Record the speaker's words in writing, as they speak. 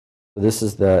This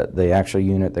is the actual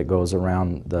unit that goes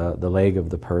around the leg of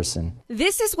the person.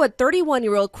 This is what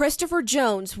 31-year-old Christopher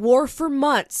Jones wore for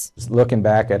months. Looking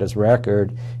back at his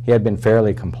record, he had been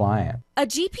fairly compliant. A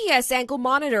GPS ankle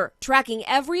monitor tracking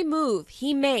every move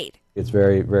he made. It's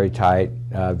very, very tight,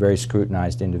 very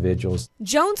scrutinized individuals.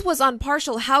 Jones was on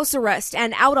partial house arrest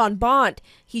and out on bond.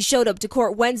 He showed up to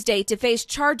court Wednesday to face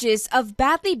charges of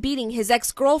badly beating his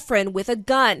ex-girlfriend with a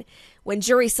gun. When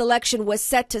jury selection was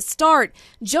set to start,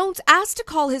 Jones asked to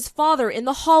call his father in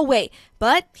the hallway,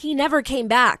 but he never came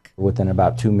back. Within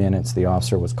about 2 minutes, the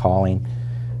officer was calling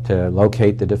to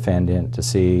locate the defendant to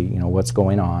see, what's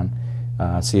going on,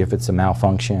 see if it's a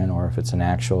malfunction or if it's an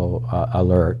actual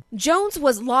alert. Jones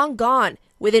was long gone.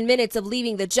 Within minutes of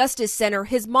leaving the Justice Center,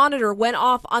 his monitor went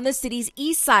off on the city's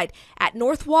east side at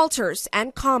North Walters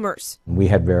and Commerce. We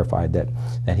had verified that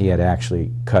he had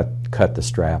actually cut the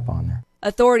strap on there.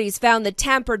 Authorities found the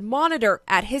tampered monitor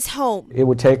at his home. It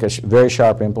would take a very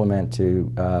sharp implement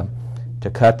to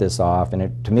cut this off,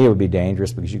 and to me it would be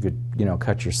dangerous because you could,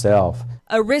 cut yourself.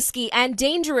 A risky and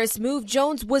dangerous move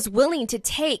Jones was willing to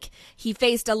take. He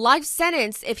faced a life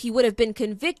sentence if he would have been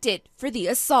convicted for the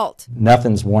assault.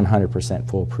 Nothing's 100%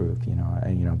 foolproof,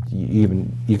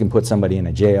 you can put somebody in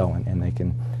a jail and they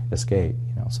can escape,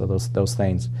 so those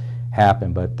things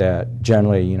happen, but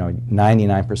generally,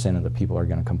 99% of the people are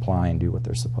going to comply and do what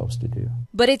they're supposed to do.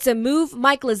 But it's a move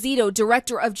Mike Lozito,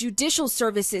 director of Judicial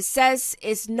Services, says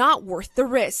is not worth the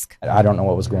risk. I don't know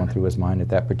what was going through his mind at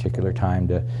that particular time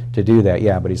to do that,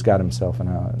 but he's got himself in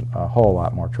a whole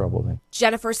lot more trouble than.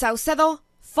 Jennifer SaucedoThe,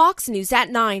 Fox News at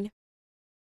 9.